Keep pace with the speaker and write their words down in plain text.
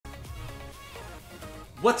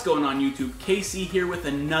What's going on YouTube? Casey here with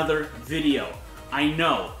another video. I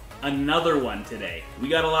know, another one today. We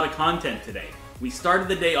got a lot of content today. We started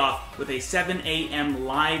the day off with a 7 a.m.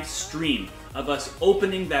 live stream of us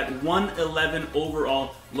opening that 111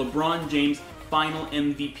 overall LeBron James final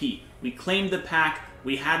MVP. We claimed the pack,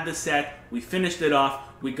 we had the set, we finished it off,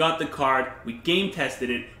 we got the card, we game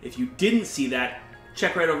tested it. If you didn't see that,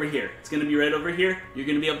 check right over here. It's going to be right over here. You're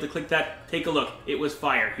going to be able to click that, take a look. It was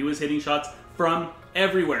fire. He was hitting shots from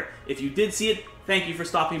everywhere. If you did see it, thank you for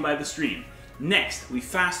stopping by the stream. Next, we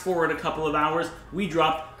fast forward a couple of hours, we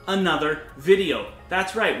dropped another video.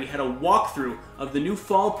 That's right, we had a walkthrough of the new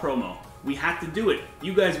fall promo. We had to do it.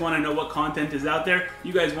 You guys want to know what content is out there?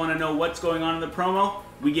 You guys want to know what's going on in the promo?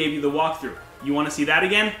 We gave you the walkthrough. You want to see that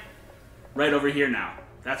again? Right over here now.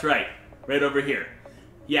 That's right, right over here.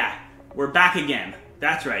 Yeah, we're back again.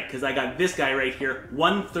 That's right, because I got this guy right here,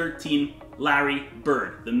 113 Larry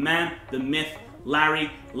Bird. The man, the myth, Larry,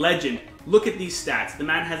 legend. Look at these stats. The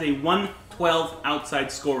man has a 112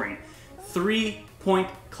 outside scoring, 3-point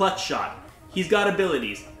clutch shot. He's got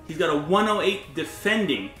abilities. He's got a 108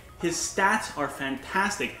 defending. His stats are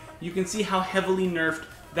fantastic. You can see how heavily nerfed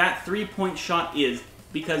that 3-point shot is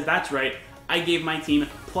because that's right, I gave my team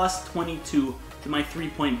plus 22 to my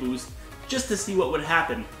 3-point boost just to see what would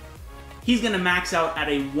happen. He's going to max out at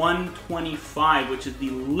a 125, which is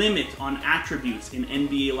the limit on attributes in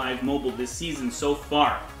NBA Live Mobile this season so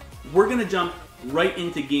far. We're going to jump right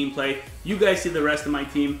into gameplay. You guys see the rest of my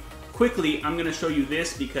team. Quickly, I'm going to show you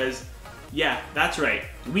this because, yeah, that's right.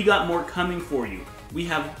 We got more coming for you. We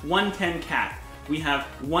have 110 Cat. We have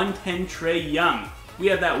 110 Trae Young. We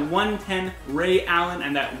have that 110 Ray Allen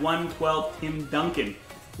and that 112 Tim Duncan.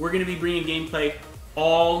 We're going to be bringing gameplay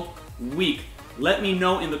all week. Let me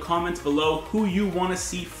know in the comments below who you want to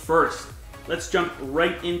see first. Let's jump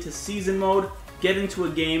right into season mode, get into a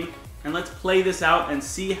game, and let's play this out and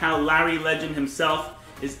see how Larry Legend himself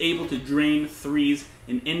is able to drain threes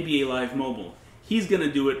in NBA Live Mobile. He's going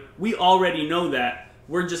to do it. We already know that.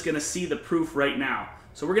 We're just going to see the proof right now.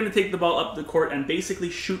 So we're going to take the ball up the court and basically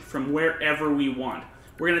shoot from wherever we want.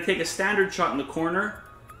 We're going to take a standard shot in the corner.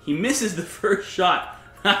 He misses the first shot.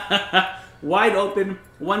 Wide open,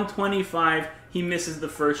 125. He misses the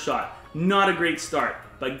first shot. Not a great start,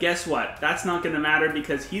 but guess what? That's not going to matter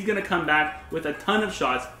because he's going to come back with a ton of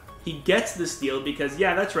shots. He gets the steal because,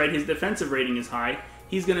 yeah, that's right, his defensive rating is high.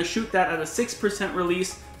 He's going to shoot that at a 6%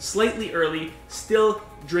 release, slightly early, still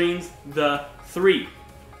drains the three.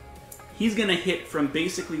 He's going to hit from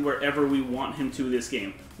basically wherever we want him to this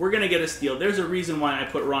game. We're going to get a steal. There's a reason why I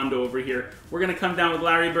put Rondo over here. We're going to come down with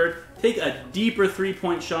Larry Bird, take a deeper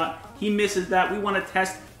three-point shot. He misses that. We want to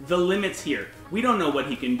test the limits here. We don't know what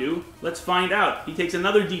he can do. Let's find out. He takes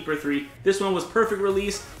another deeper three. This one was perfect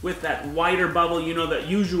release with that wider bubble. You know that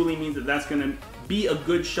usually means that that's going to be a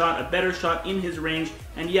good shot, a better shot in his range.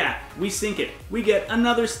 And yeah, we sink it. We get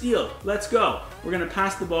another steal. Let's go. We're going to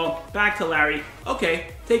pass the ball back to Larry. Okay,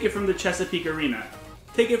 take it from the Chesapeake Arena.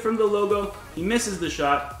 Take it from the logo. He misses the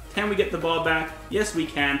shot. Can we get the ball back? Yes, we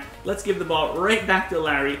can. Let's give the ball right back to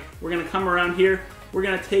Larry. We're going to come around here. We're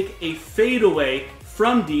going to take a fadeaway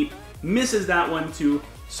from deep. Misses that one too.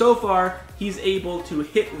 So far, he's able to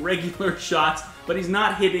hit regular shots, but he's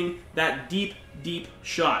not hitting that deep, deep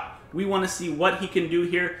shot. We want to see what he can do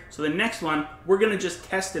here. So the next one, we're going to just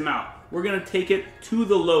test him out. We're going to take it to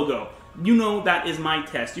the logo. You know that is my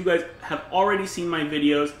test. You guys have already seen my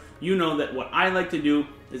videos. You know that what I like to do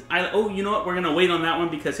is, oh, you know what? We're going to wait on that one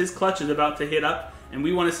because his clutch is about to hit up, and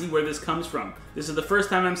we want to see where this comes from. This is the first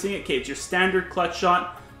time I'm seeing it. Okay, it's your standard clutch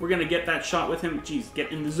shot. We're going to get that shot with him. Jeez,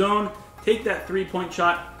 get in the zone. Take that three-point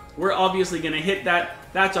shot. We're obviously going to hit that.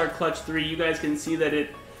 That's our clutch three. You guys can see that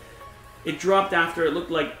it dropped after it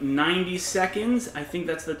looked like 90 seconds. I think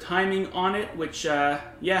that's the timing on it, which,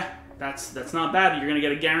 yeah, that's not bad. You're going to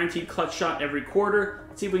get a guaranteed clutch shot every quarter.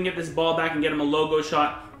 Let's see if we can get this ball back and get him a logo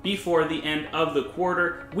shot before the end of the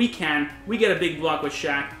quarter. We can. We get a big block with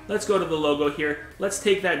Shaq. Let's go to the logo here. Let's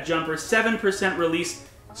take that jumper. 7% release.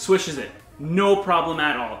 Swishes it. No problem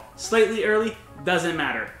at all. Slightly early. Doesn't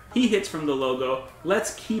matter. He hits from the logo.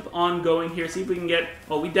 Let's keep on going here. See if we can get,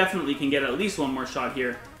 well, we definitely can get at least one more shot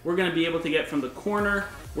here. We're going to be able to get from the corner.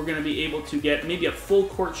 We're going to be able to get maybe a full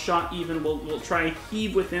court shot even. We'll try and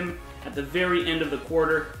heave with him at the very end of the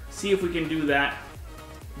quarter. See if we can do that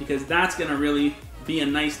because that's going to really be a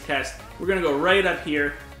nice test. We're going to go right up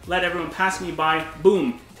here. Let everyone pass me by.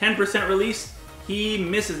 Boom. 10% release. He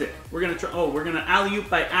misses it. We're going to try, we're going to alley-oop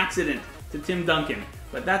by accident to Tim Duncan.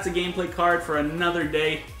 But that's a gameplay card for another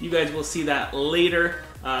day. You guys will see that later.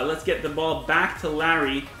 Let's get the ball back to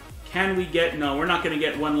Larry. Can we get, no, we're not going to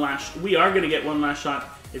get one last, we are going to get one last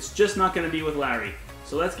shot. It's just not going to be with Larry.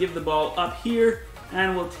 So let's give the ball up here,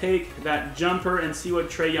 and we'll take that jumper and see what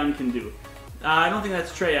Trae Young can do. I don't think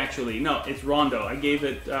that's Trae, actually. No, it's Rondo. I gave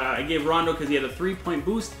Rondo because he had a 3-point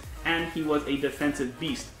boost, and he was a defensive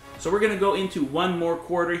beast. So we're going to go into one more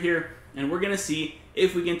quarter here, and we're going to see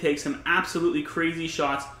if we can take some absolutely crazy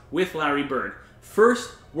shots with Larry Bird.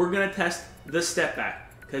 First, we're going to test the step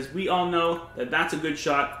back, because we all know that that's a good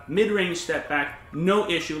shot. Mid-range step back, no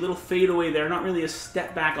issue. A little fadeaway there, not really a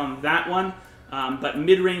step back on that one, but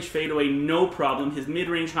mid-range fadeaway, no problem. His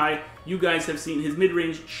mid-range high, you guys have seen, his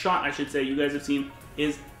mid-range shot, I should say, you guys have seen,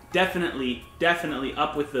 is definitely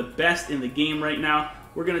up with the best in the game right now.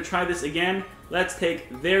 We're going to try this again. Let's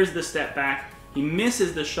take, there's the step back. He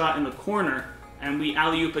misses the shot in the corner, and we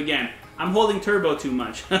alley-oop again. I'm holding turbo too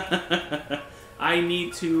much. I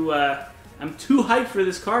need to, I'm too hyped for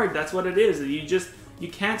this card. That's what it is. You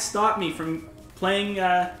can't stop me from playing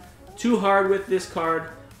too hard with this card.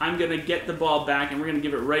 I'm going to get the ball back, and we're going to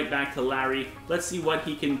give it right back to Larry. Let's see what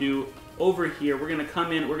he can do over here. We're going to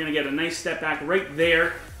come in. We're going to get a nice step back right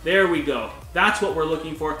there. There we go. That's what we're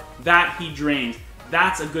looking for. That he drains.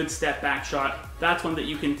 That's a good step back shot. That's one that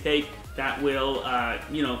you can take that will,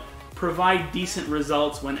 you know, provide decent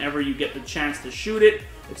results whenever you get the chance to shoot it.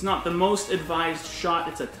 It's not the most advised shot.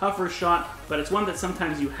 It's a tougher shot, but it's one that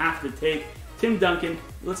sometimes you have to take. Tim Duncan,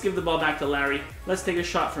 let's give the ball back to Larry. Let's take a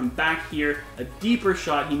shot from back here, a deeper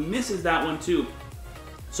shot. He misses that one too.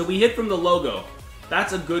 So we hit from the logo.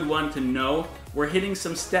 That's a good one to know. We're hitting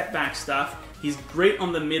some step back stuff. He's great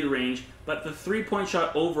on the mid-range, but the three-point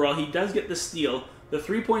shot overall, he does get the steal. The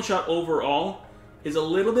three-point shot overall is a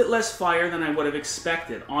little bit less fire than I would have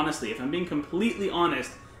expected, honestly. If I'm being completely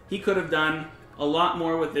honest, he could have done a lot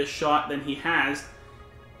more with this shot than he has.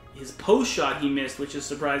 His post shot he missed, which is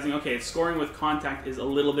surprising. Okay, scoring with contact is a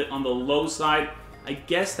little bit on the low side. I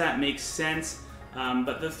guess that makes sense.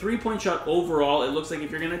 But the three-point shot overall, it looks like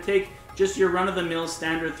if you're going to take just your run-of-the-mill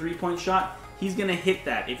standard three-point shot, he's going to hit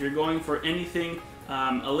that. If you're going for anything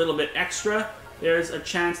a little bit extra, there's a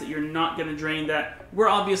chance that you're not going to drain that. We're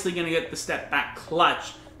obviously going to get the step-back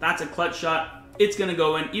clutch. That's a clutch shot. It's going to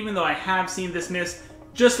go in, even though I have seen this miss.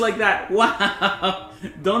 Just like that. Wow!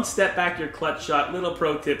 Don't step back your clutch shot. Little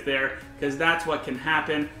pro tip there, because that's what can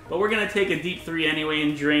happen. But we're going to take a deep three anyway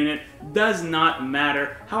and drain it. Does not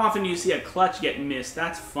matter. How often do you see a clutch get missed?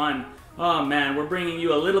 That's fun. Oh man, we're bringing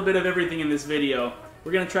you a little bit of everything in this video.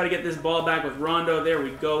 We're going to try to get this ball back with Rondo. There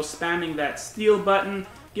we go. Spamming that steal button.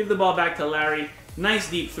 Give the ball back to Larry. Nice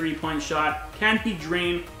deep three-point shot. Can he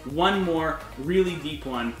drain one more really deep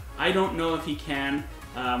one? I don't know if he can.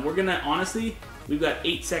 We're going to, honestly, we've got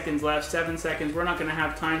 8 seconds left, 7 seconds. We're not going to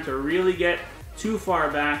have time to really get too far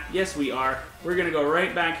back. Yes, we are. We're going to go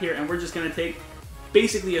right back here, and we're just going to take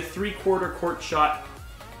basically a three-quarter court shot,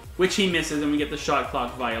 which he misses, and we get the shot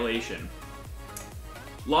clock violation.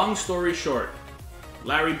 Long story short,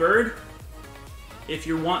 Larry Bird, if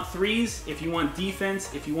you want threes, if you want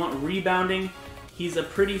defense, if you want rebounding, he's a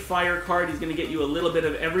pretty fire card. He's going to get you a little bit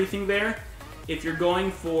of everything there. If you're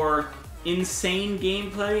going for insane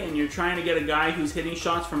gameplay and you're trying to get a guy who's hitting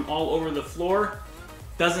shots from all over the floor,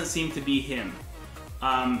 doesn't seem to be him.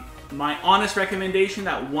 My honest recommendation,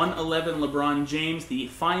 that 111 LeBron James, the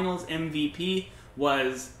finals MVP,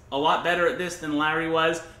 was a lot better at this than Larry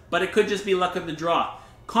was, but it could just be luck of the draw.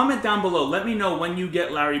 Comment down below. Let me know when you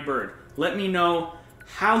get Larry Bird. Let me know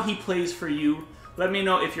how he plays for you. Let me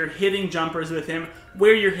know if you're hitting jumpers with him,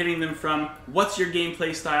 where you're hitting them from, what's your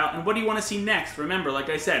gameplay style, and what do you want to see next. Remember, like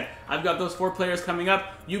I said, I've got those 4 players coming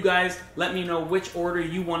up. You guys, let me know which order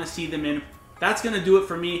you want to see them in. That's going to do it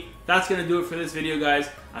for me. That's going to do it for this video, guys.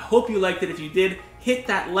 I hope you liked it. If you did, hit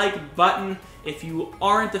that like button. If you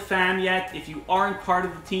aren't a fan yet, if you aren't part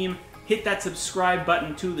of the team, hit that subscribe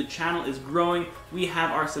button too. The channel is growing. We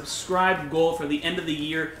have our subscribe goal for the end of the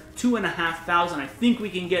year, 2,500. I think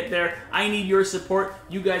we can get there. I need your support.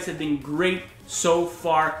 You guys have been great so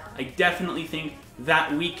far. I definitely think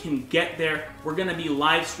that we can get there. We're going to be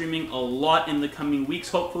live streaming a lot in the coming weeks,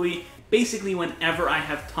 hopefully. Basically, whenever I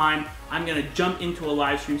have time, I'm going to jump into a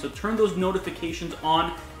live stream. So turn those notifications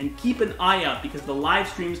on and keep an eye out, because the live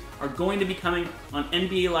streams are going to be coming on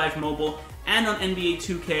NBA Live Mobile and on NBA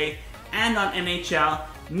 2K and on NHL,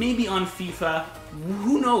 maybe on FIFA.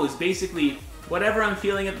 Who knows? Basically, whatever I'm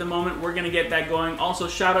feeling at the moment, we're going to get that going. Also,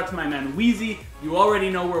 shout out to my man Wheezy. You already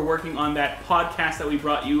know we're working on that podcast that we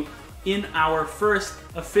brought you in our first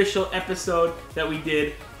official episode that we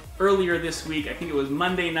did earlier this week. I think it was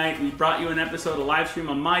Monday night. We brought you an episode, a live stream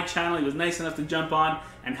on my channel. He was nice enough to jump on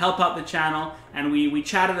and help out the channel, and we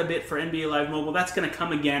chatted a bit for NBA Live Mobile. That's going to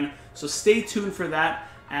come again, so stay tuned for that.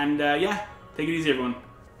 And yeah, take it easy, everyone.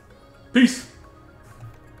 Peace!